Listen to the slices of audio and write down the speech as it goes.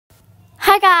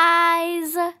Hi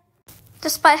guys!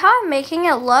 Despite how I'm making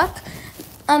it look,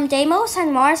 Deimos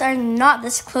and Mars are not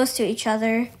this close to each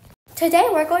other. Today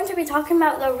we're going to be talking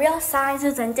about the real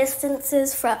sizes and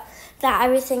distances that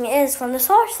everything is from the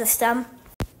solar system.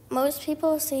 Most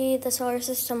people see the solar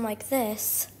system like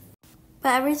this,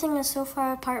 but everything is so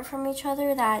far apart from each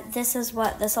other that this is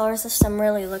what the solar system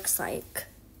really looks like.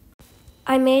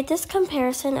 I made this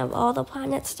comparison of all the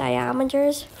planets'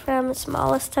 diameters from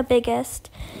smallest to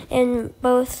biggest in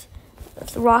both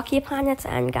rocky planets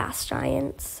and gas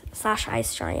giants /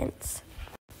 ice giants.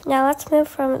 Now let's move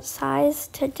from size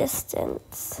to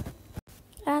distance.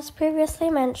 As previously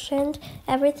mentioned,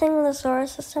 everything in the solar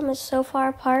system is so far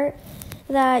apart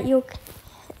that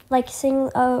seeing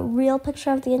a real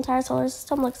picture of the entire solar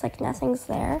system looks like nothing's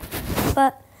there.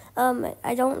 But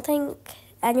I don't think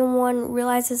anyone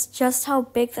realizes just how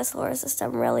big the solar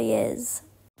system really is.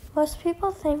 Most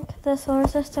people think the solar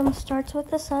system starts with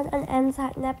the sun and ends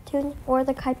at Neptune or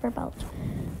the Kuiper Belt.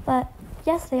 But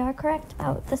yes, they are correct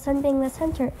about the sun being the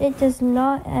center. It does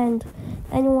not end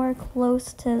anywhere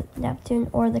close to Neptune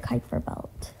or the Kuiper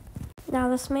Belt. Now,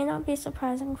 this may not be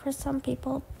surprising for some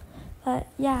people, but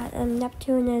yeah,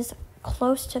 Neptune is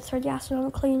close to 30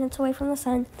 astronomical units away from the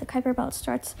sun. The Kuiper Belt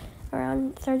starts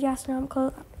around 30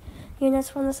 astronomical units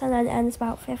from the sun and ends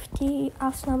about 50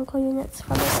 astronomical units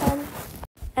from the sun.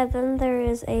 And then there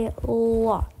is a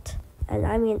lot, and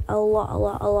I mean a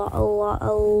lot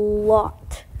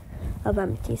of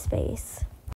empty space.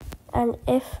 And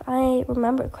if I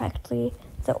remember correctly,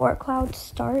 the Oort cloud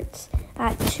starts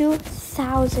at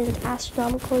 2,000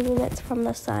 astronomical units from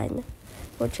the sun,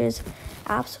 which is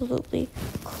absolutely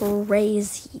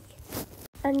crazy.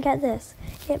 And get this,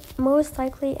 it most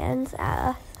likely ends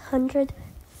at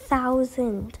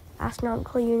 100,000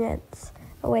 astronomical units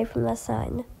away from the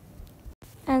sun.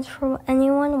 And for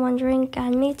anyone wondering,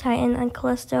 Ganymede, Titan, and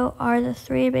Callisto are the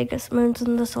 3 biggest moons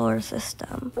in the solar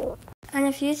system. And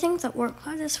if you think the Oort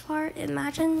cloud is far,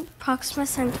 imagine Proxima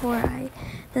Centauri,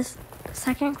 the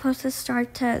second closest star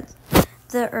to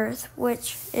the Earth,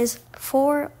 which is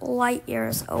 4 light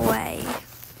years away.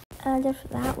 And if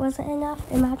that wasn't enough,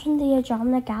 imagine the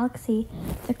Andromeda Galaxy,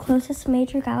 the closest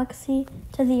major galaxy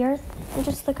to the Earth, and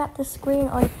just look at the screen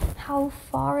on how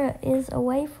far it is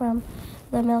away from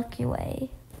the Milky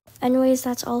Way. Anyways,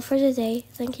 that's all for today.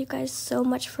 Thank you guys so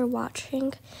much for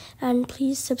watching, and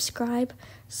please subscribe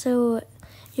so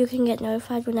you can get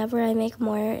notified whenever I make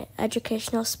more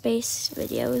educational space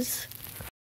videos.